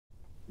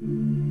Quan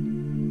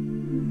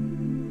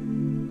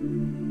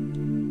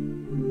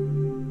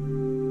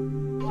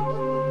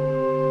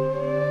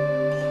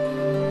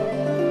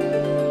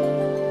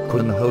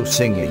Ho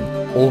singing,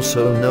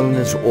 also known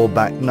as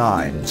Orbak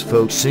Nine's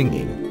folk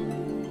singing,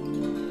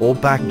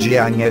 Orbak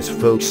Jiang's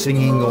folk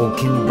singing or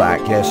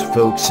Kinbak's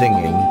folk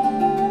singing,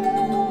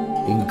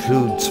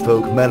 includes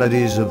folk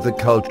melodies of the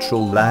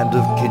cultural land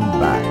of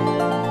Kinbak,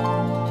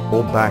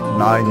 Orbak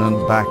Nine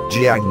and Bak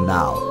Jiang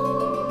now.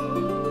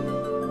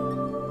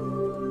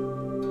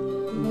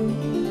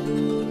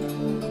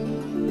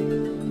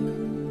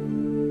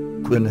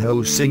 Quan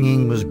Ho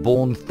singing was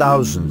born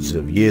thousands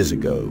of years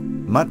ago,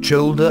 much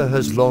older,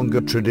 has longer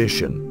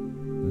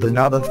tradition than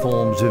other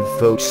forms of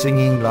folk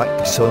singing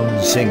like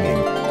Son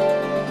singing,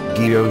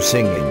 Gyo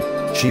singing,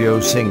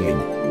 Chio singing,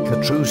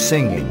 Katru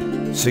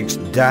singing, Six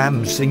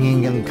Dam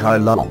singing and Kai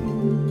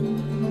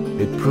Long.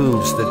 It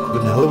proves that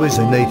Quan Ho is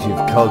a native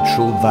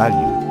cultural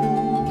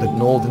value that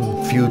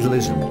northern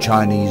feudalism,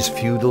 Chinese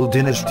feudal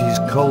dynasties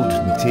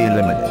couldn't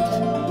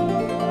eliminate.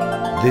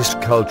 This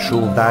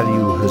cultural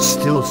value has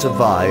still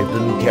survived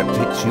and kept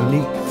its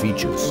unique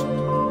features,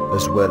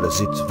 as well as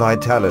its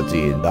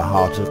vitality in the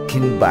heart of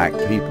Kinbak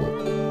people.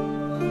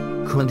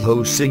 Quan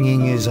Ho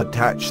singing is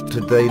attached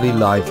to daily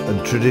life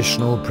and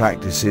traditional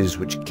practices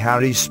which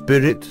carry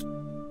spirit,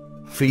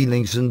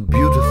 feelings and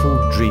beautiful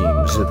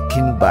dreams of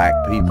Kinbak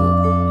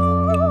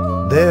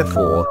people.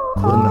 Therefore,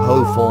 Quan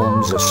Ho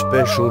forms a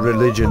special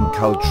religion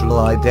cultural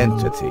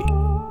identity,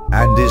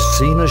 and is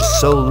seen as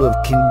soul of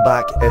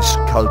Kinbak's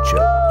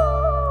culture.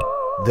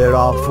 There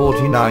are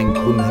 49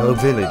 Quan Ho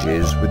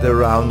villages with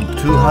around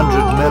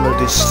 200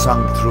 melodies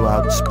sung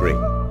throughout spring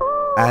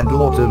and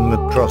autumn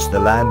across the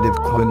land of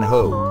Quan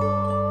Ho.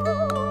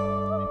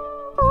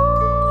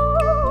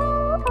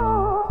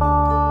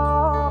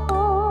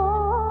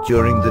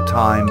 During the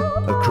time,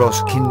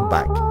 across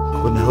Kinbak,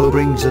 Quan Ho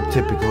brings a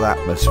typical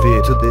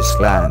atmosphere to this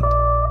land.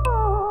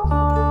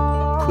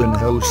 Quan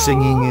Ho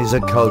singing is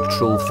a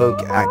cultural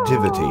folk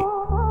activity,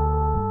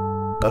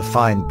 a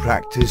fine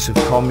practice of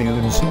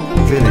communes,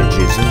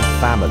 villages and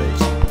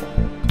families.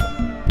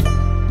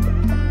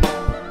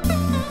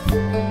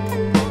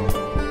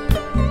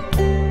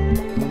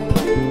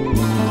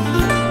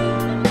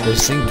 They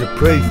sing to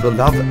pray for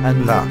love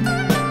and luck.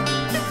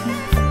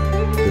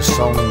 The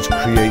songs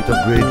create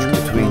a bridge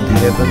between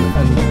heaven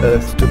and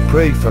earth to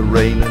pray for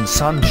rain and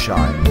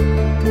sunshine,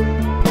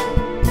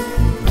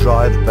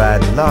 drive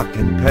bad luck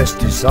and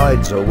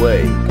pesticides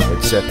away,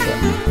 etc.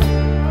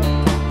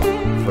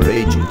 For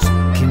ages,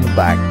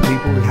 Kinbak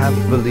people have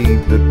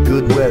believed that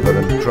good weather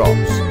and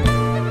crops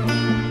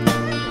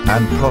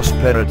and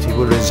prosperity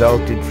were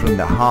resulted from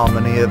the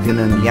harmony of yin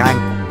and yang,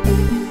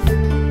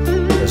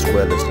 as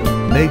well as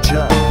of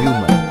nature and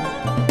human.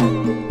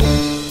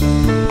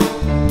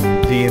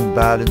 The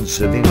imbalance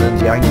of yin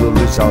and yang will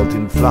result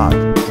in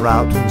flood,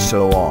 drought and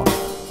so on.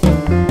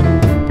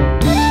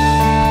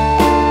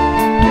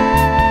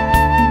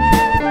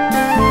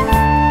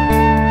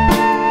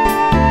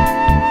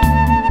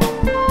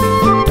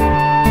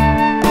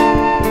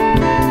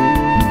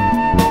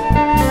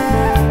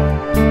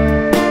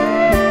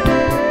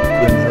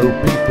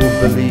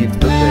 Believe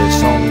that their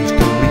songs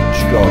can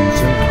reach gods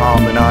and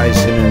harmonize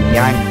yin and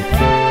yang.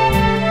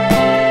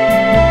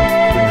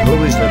 Quan Ho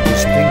is a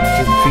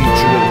distinctive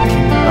feature of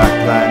Kinbak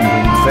land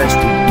in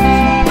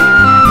festivals.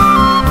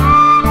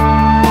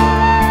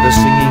 The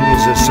singing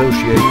is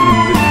associated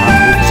with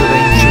hundreds of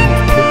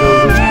ancient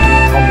pagodas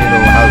and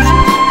communal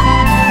houses.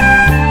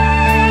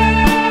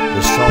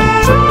 The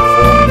songs are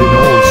performed in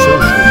all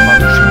social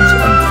functions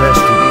and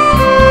festivals,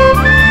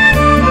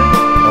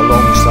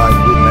 alongside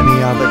with many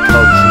other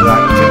cultural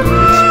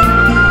activities.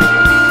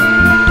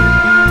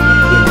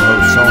 Quan Ho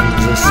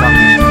songs are sung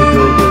in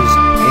pagodas,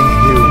 in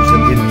hills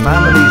and in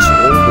families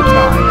all the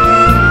time.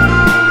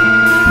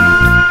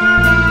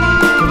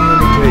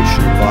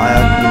 Communication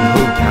via Quan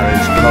Ho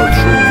carries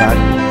cultural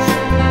values.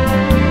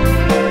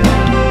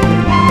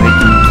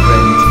 Making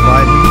friends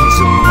by means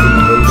of Quan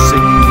Ho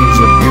singing is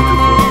a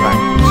beautiful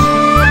practice.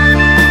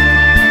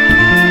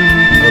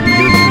 Her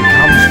beauty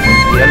comes from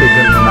the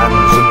elegant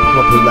manners and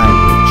proper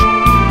language,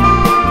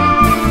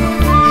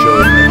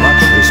 showing a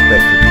much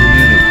respected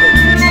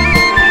communicators.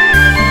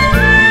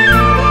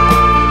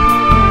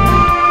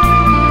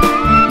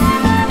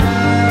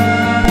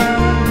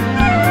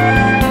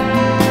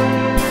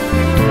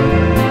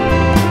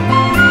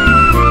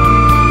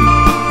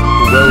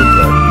 Well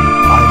done,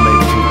 I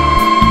make tea.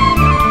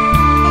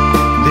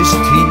 This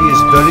tea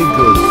is very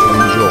good to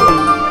enjoy.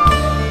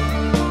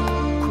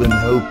 Quan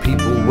Ho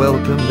people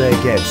welcome their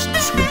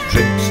guests with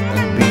drinks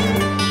and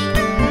betel.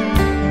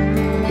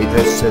 It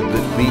is said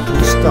that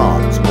betel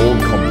starts all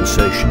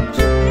conversations.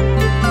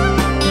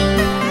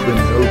 Quan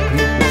Ho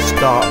people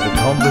start the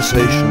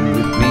conversation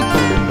with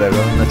betel in their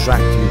own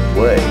attractive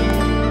way.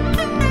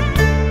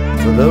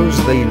 For those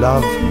they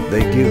love,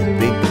 they give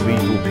big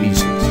betel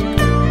pieces.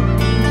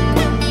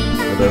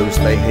 For those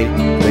they hate,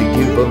 they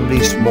give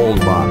only small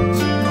ones.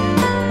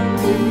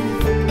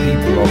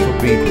 People offer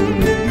betel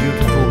with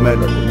beautiful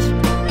melodies.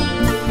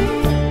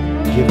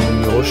 give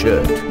me your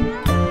shirt.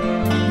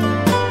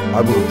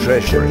 I will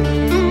treasure it.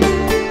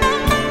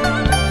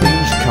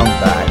 Please come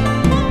back.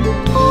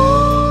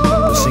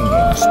 The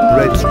singing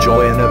spreads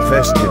joy and a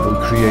festival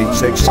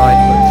creates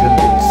excitement and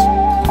it's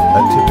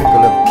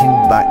typical of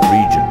Kingbak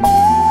region.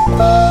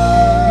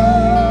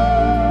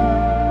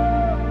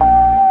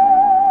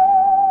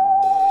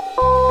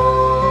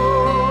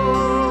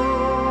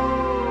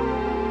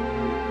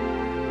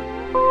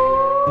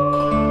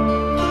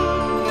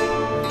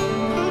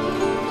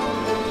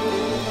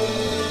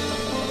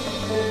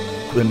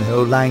 Quan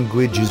Ho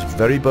language is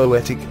very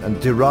poetic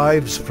and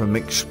derives from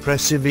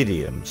expressive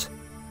idioms.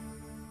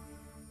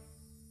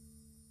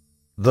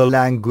 The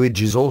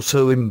language is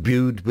also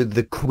imbued with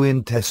the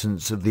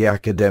quintessence of the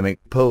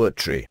academic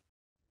poetry.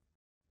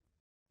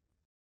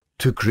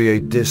 To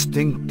create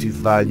distinctive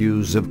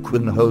values of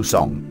Quan Ho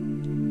song,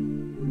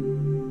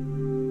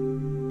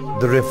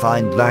 the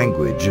refined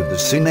language of the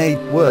Sin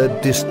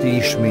 8-word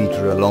distiche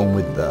meter along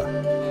with the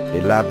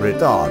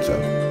elaborate art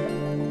of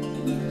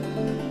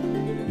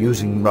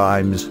using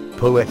rhymes,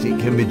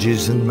 poetic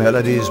images and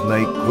melodies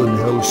make Quan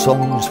Ho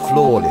songs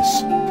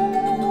flawless.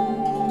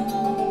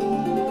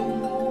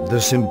 The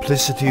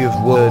simplicity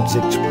of words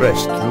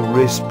expressed through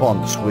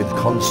response with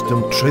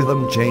constant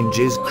rhythm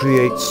changes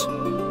creates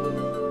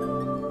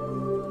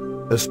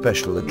a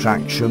special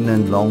attraction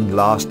and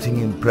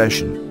long-lasting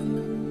impression.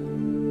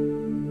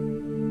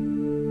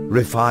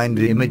 Refined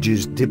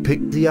images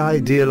depict the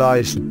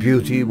idealized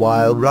beauty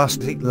while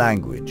rustic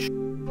language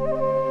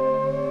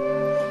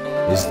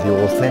is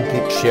the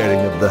authentic sharing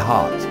of the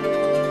heart.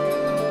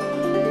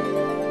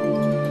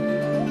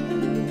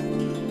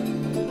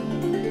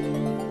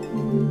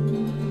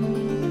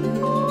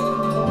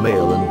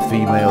 Male and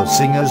female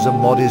singers are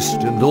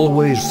modest and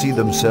always see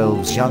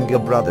themselves younger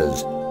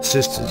brothers,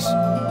 sisters.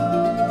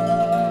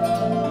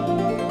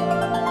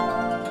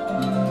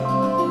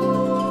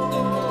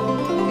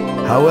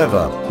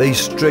 However, they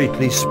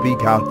straightly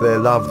speak out their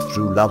love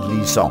through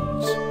lovely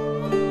songs.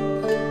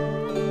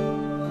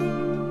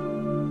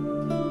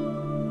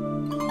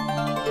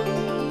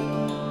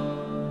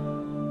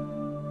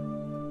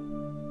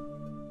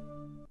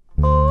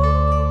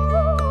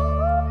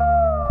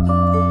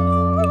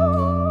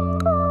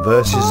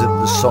 Verses of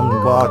the song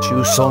Quan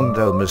Ho song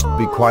though must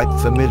be quite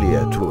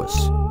familiar to us.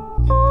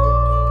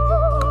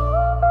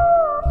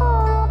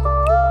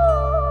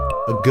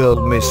 A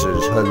girl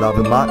misses her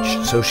lover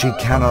much, so she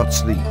cannot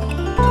sleep.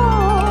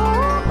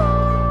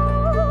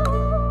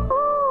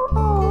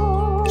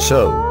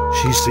 So,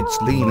 she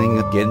sits leaning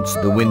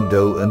against the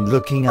window and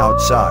looking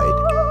outside.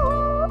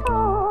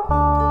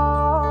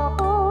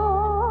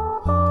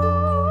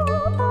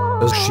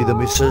 As she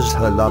misses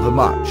her lover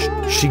much,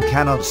 she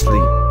cannot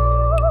sleep.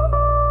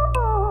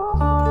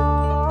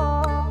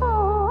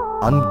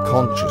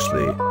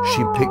 Unconsciously,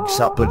 she picks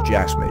up a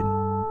jasmine.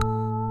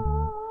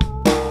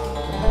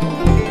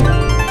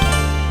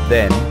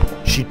 Then,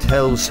 she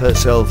tells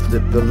herself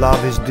that the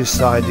love is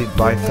decided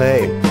by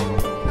fate.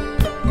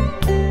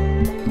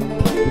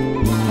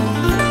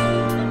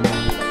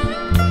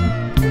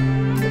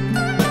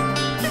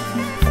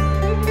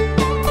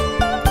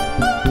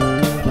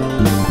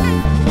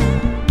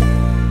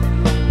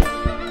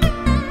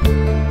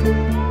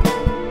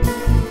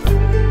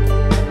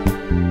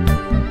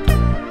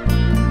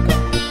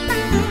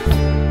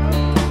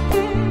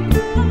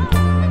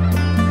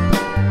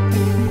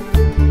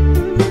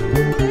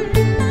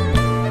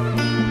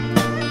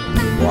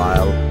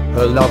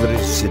 Her lover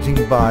is sitting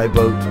by a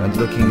boat and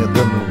looking at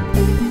the moon.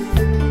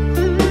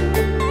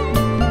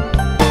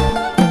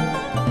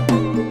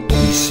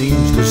 He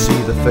seems to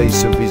see the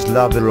face of his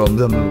lover on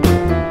the moon.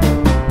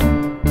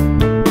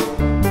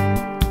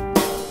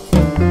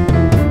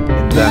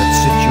 In that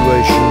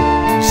situation,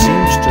 he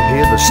seems to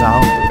hear the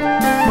sound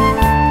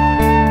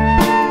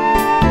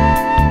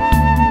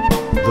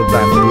of the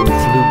bamboo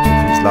flute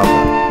of his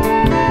lover.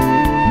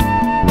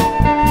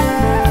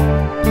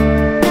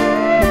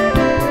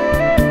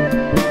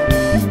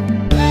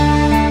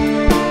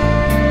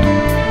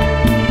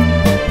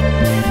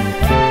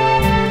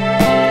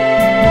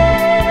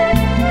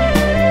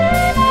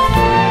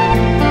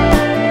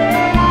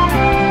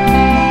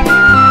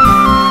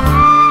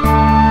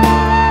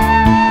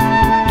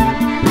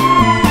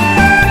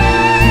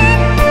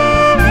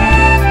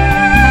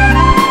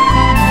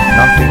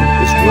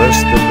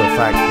 Worse than the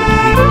fact that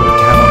people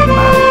cannot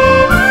marry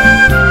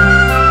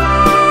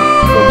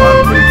the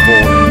one they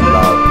fall in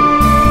love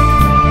with.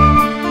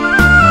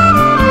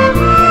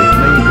 It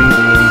may be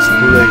the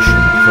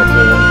inspiration for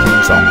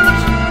haunting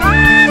songs.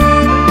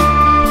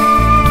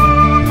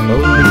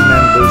 Only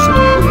members of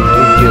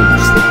political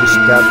guilds that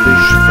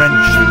establish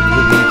friendship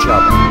with each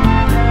other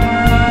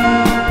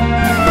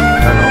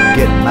cannot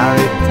get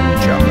married to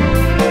each other.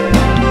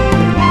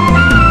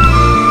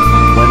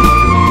 When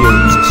two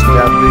guilds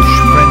establish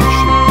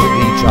friendship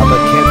each other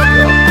kept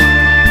up.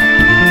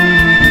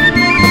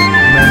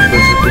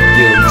 Members of the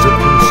guilds are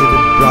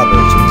considered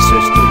brothers and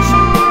sisters,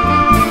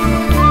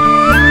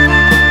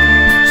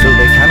 so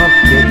they cannot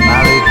get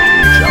married to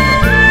each other.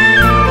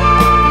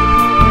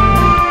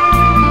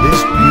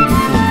 This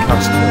beautiful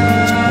custom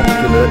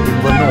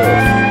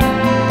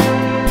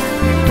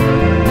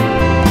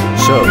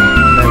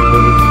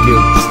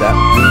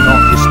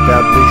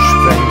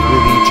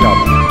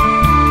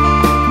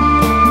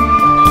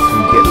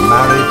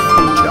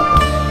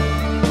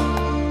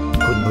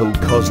Ho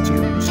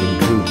costumes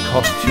include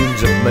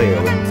costumes of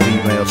male and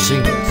female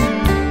singers.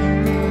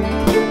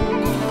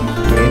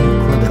 In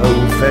Quan Ho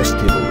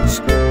festivals,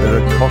 there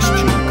are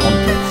costume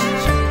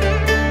contests.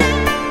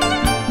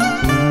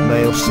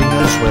 Male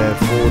singers wear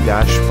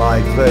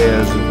 4-5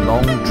 layers of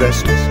long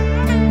dresses.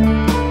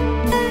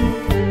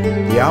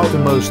 The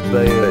outermost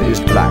layer is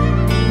black.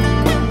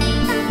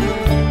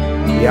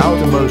 The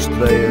outermost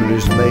layer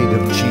is made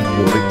of cheap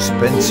or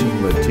expensive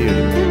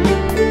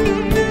material.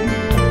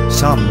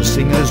 Some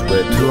singers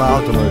wear 2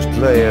 outermost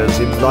layers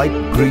in light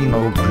green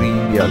or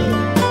green yellow.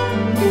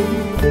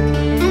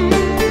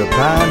 The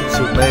pants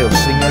of male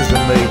singers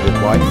are made of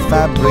white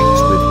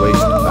fabrics with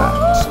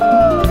waistbands.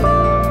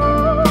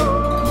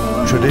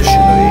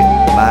 Traditionally,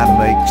 a man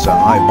makes a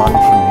high bun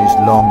from his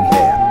long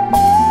hair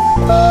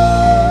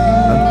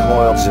and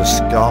coils a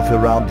scarf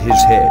around his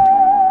head.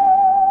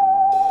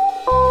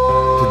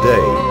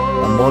 Today,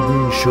 a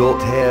modern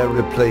short hair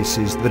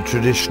replaces the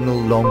traditional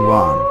long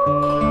one,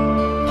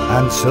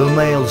 and so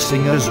male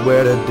singers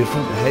wear a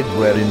different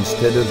headwear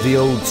instead of the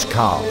old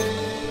scarf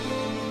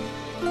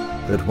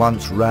that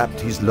once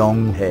wrapped his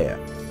long hair.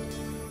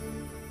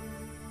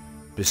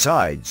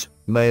 Besides,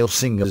 male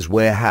singers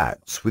wear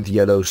hats with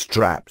yellow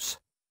straps.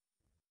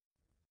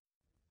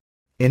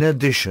 In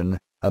addition,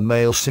 a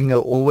male singer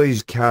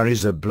always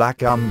carries a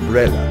black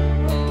umbrella.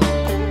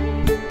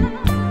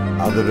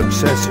 Other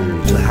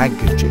accessories are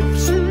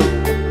handkerchiefs,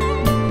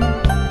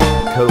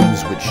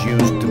 combs which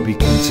used to be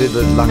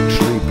considered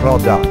luxury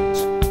products.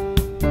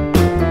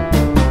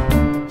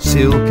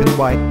 Silk and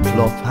white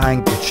cloth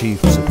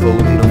handkerchiefs are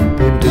folded and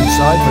pinned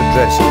inside the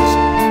dresses,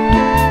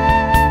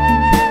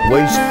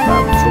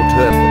 waistbands or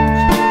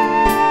turbans.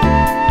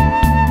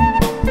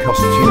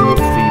 Costume of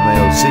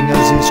female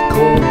singers is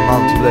called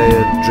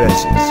multi-layered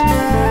dresses.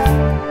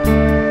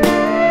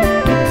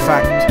 In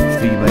fact,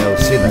 female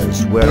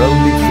singers wear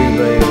only 3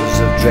 layers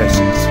of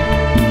dresses.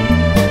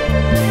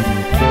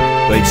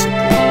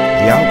 Basically,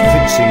 the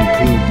outfits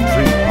include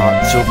 3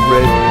 parts of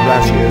red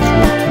brassieres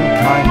with 2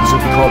 kinds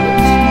of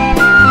collars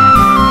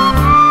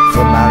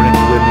for married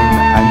women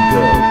and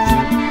girls.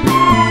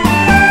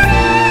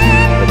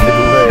 The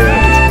middle layer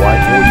is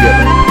white or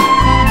yellow.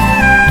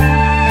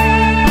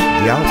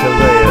 The outer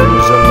layer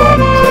is a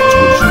long dress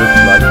which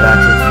looks like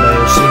that of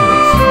male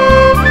singers,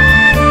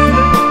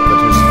 but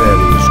has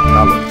various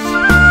colors.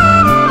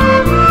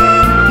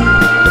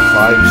 The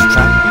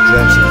 5-strap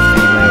dress of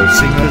female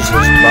singers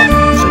has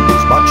buttons and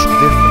is much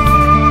different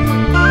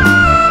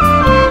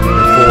from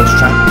the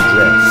 4-strap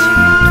dress.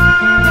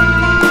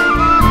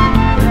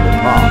 In the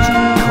past,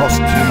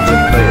 costumes of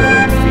male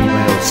and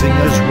female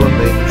singers were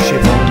made of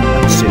chiffon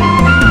and silk.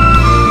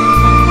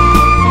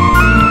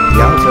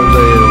 The outer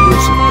layer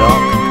was of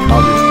dark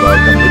colors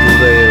while the middle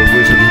layer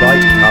was of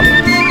light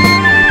colors.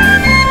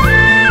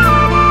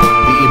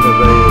 The inner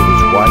layer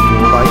was white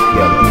or light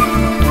yellow.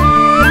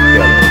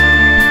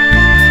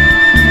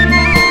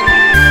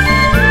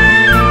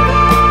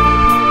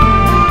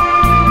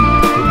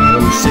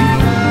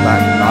 Singing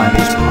bagpipe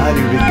is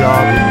highly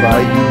regarded by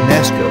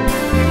UNESCO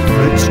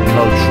for its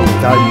cultural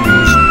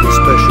values,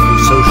 especially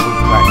social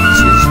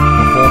practices,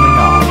 performing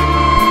art,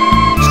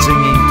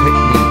 singing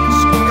techniques,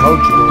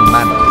 cultural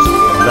manners,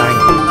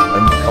 language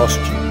and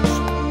costumes.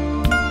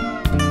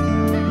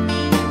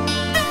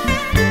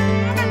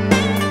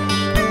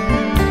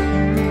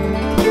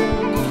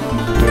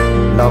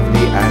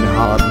 Lovely and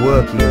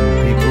hard-working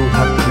people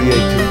have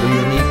created the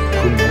unique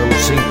Quan Ho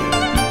singing.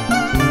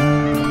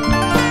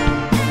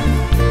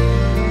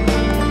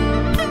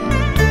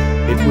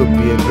 It would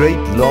be a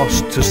great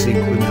loss to see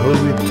Quan Ho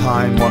with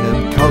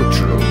time-honored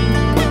cultural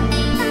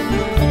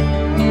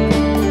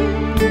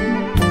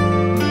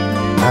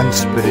and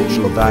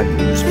spiritual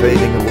values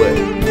fading away.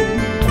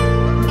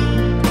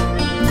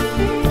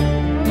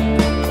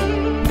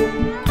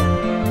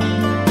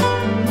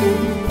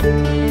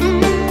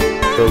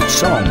 Folk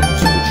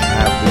songs which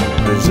have been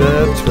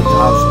preserved for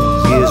thousands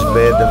of years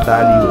bear the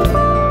value of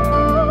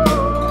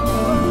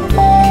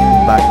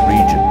Kimbak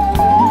region.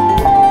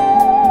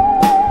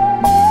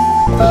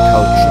 The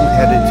cultural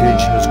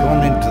heritage has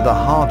gone into the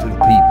heart of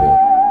people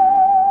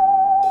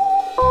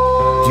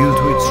due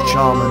to its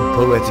charm and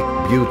poetic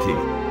beauty.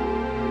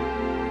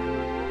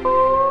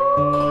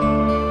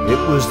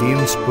 It was the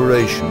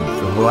inspiration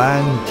for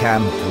Hoang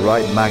Kam to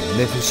write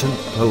magnificent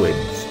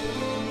poems.